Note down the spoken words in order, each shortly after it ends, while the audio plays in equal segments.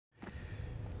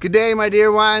Good day, my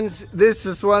dear ones. This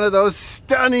is one of those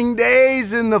stunning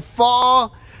days in the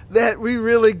fall that we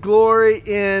really glory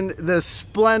in the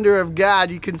splendor of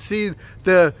God. You can see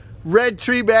the red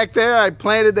tree back there. I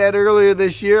planted that earlier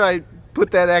this year. I put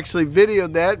that, actually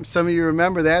videoed that. Some of you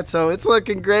remember that. So it's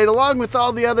looking great, along with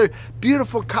all the other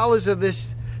beautiful colors of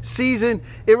this season.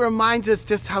 It reminds us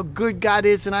just how good God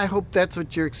is, and I hope that's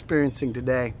what you're experiencing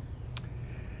today.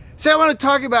 So I want to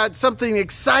talk about something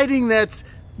exciting that's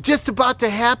just about to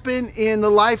happen in the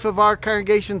life of our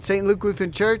congregation, St. Luke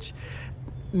Lutheran Church.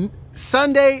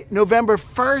 Sunday, November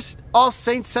 1st, All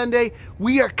Saints Sunday,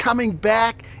 we are coming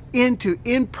back into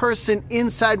in-person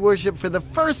inside worship for the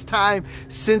first time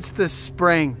since the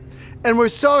spring. And we're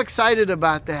so excited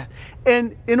about that.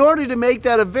 And in order to make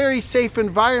that a very safe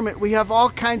environment, we have all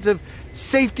kinds of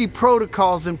safety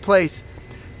protocols in place.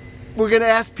 We're going to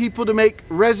ask people to make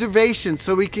reservations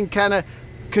so we can kind of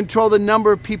control the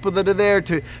number of people that are there,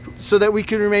 so that we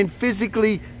can remain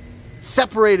physically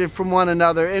separated from one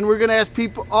another. And we're going to ask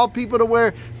all people to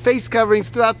wear face coverings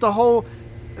throughout the whole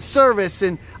service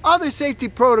and other safety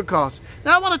protocols.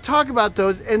 Now I want to talk about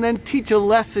those and then teach a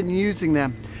lesson using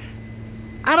them.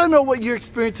 I don't know what your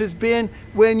experience has been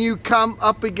when you come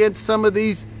up against some of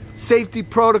these safety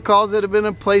protocols that have been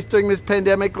in place during this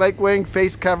pandemic, like wearing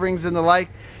face coverings and the like.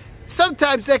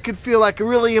 Sometimes that could feel like a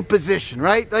really imposition,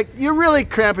 right? Like you're really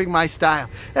cramping my style.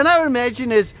 And I would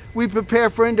imagine as we prepare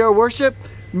for indoor worship,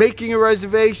 making a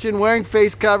reservation, wearing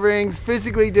face coverings,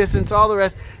 physically distance, all the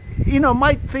rest,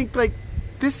 might think like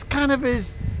this kind of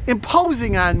is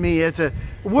imposing on me as a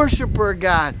worshiper of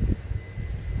God.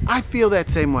 I feel that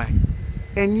same way.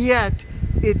 And yet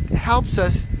it helps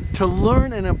us to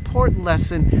learn an important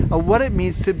lesson of what it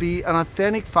means to be an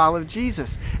authentic follower of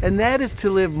Jesus. And that is to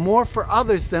live more for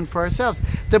others than for ourselves.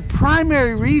 The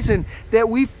primary reason that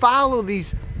we follow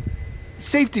these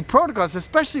safety protocols,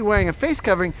 especially wearing a face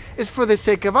covering, is for the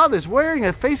sake of others. Wearing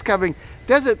a face covering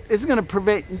isn't going to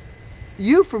prevent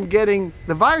you from getting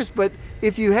the virus, but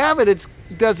if you have it, it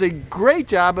does a great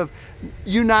job of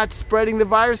you not spreading the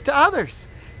virus to others.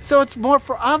 So it's more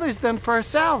for others than for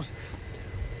ourselves.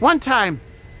 One time,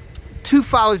 two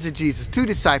followers of Jesus, two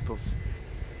disciples,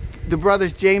 the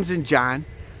brothers James and John,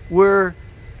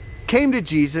 came to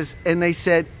Jesus, and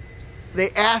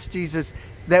they asked Jesus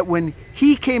that when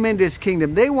he came into his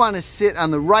kingdom, they want to sit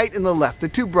on the right and the left, the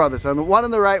two brothers, one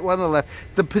on the right, one on the left,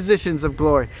 the positions of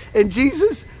glory. And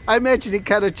Jesus, I imagine he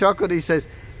kind of chuckled. He says,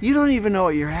 "You don't even know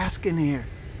what you're asking here."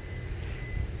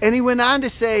 And he went on to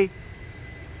say,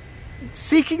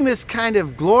 seeking this kind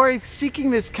of glory,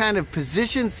 seeking this kind of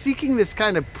position, seeking this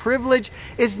kind of privilege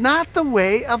is not the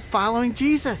way of following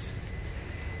Jesus.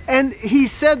 And he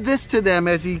said this to them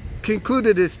as he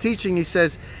concluded his teaching. He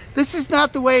says, "This is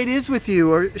not the way it is with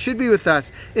you, or should be with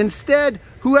us. Instead,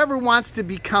 whoever wants to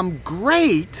become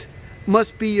great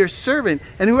must be your servant,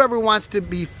 and whoever wants to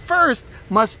be first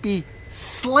must be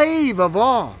slave of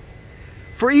all.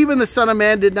 For even the Son of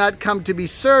Man did not come to be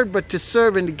served, but to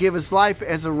serve and to give his life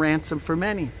as a ransom for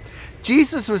many."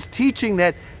 Jesus was teaching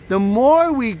that the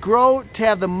more we grow to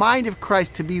have the mind of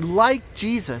Christ, to be like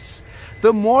Jesus,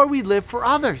 the more we live for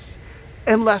others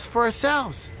and less for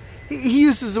ourselves. He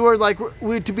uses the word like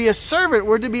we're to be a servant,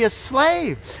 we're to be a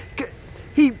slave.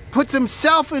 He puts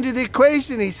himself into the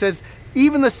equation. He says,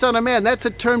 even the Son of Man, that's a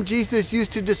term Jesus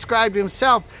used to describe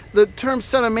himself. The term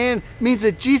Son of Man means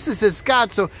that Jesus is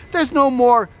God. So there's no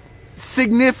more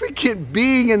significant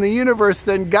being in the universe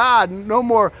than God, no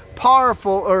more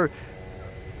powerful or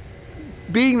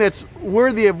being that's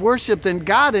worthy of worship than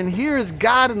God. And here is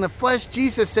God in the flesh,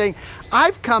 Jesus, saying,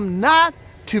 "I've come not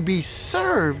to be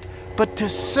served, but to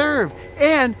serve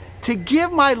and to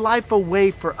give my life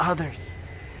away for others."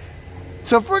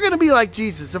 So if we're going to be like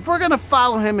Jesus, if we're going to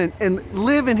follow him and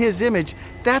live in his image,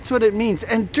 that's what it means.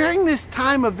 And during this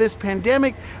time of this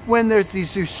pandemic, when there's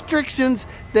these restrictions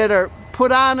that are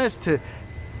put on us to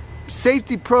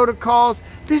safety protocols,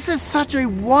 this is such a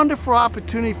wonderful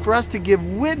opportunity for us to give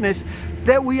witness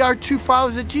that we are true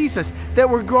followers of Jesus, that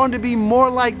we're going to be more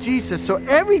like Jesus. So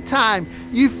every time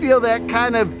you feel that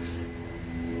kind of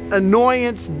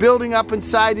annoyance building up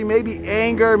inside you, maybe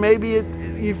anger, maybe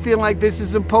you feel like this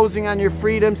is imposing on your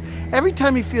freedoms, every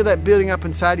time you feel that building up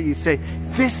inside of you, say,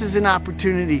 this is an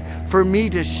opportunity for me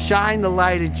to shine the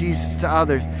light of Jesus to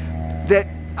others, that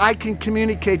I can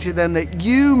communicate to them that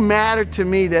you matter to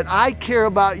me, that I care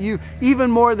about you even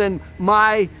more than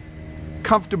my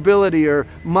comfortability or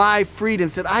my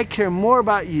freedoms, that I care more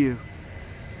about you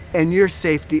and your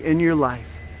safety and your life.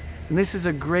 And this is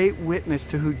a great witness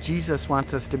to who Jesus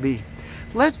wants us to be.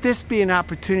 Let this be an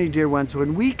opportunity, dear ones,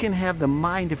 when we can have the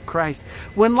mind of Christ.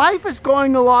 When life is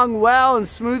going along well and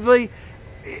smoothly,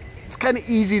 it's kind of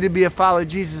easy to be a follower of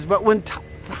Jesus. But when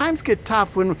times get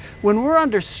tough, when we're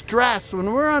under stress,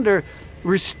 when we're under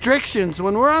restrictions,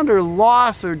 when we're under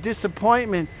loss or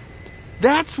disappointment,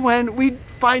 that's when we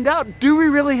find out, do we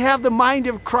really have the mind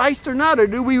of Christ or not? Or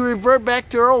do we revert back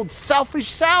to our old selfish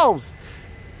selves?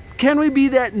 Can we be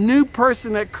that new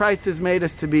person that Christ has made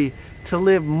us to be, to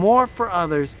live more for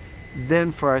others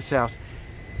than for ourselves?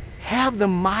 Have the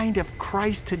mind of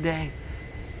Christ today.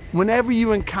 Whenever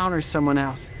you encounter someone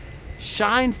else,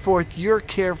 shine forth your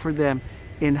care for them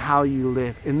in how you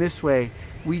live. In this way,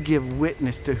 we give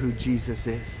witness to who Jesus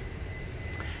is.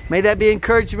 May that be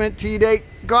encouragement to you today.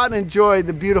 Go out and enjoy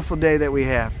the beautiful day that we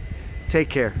have. Take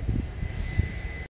care.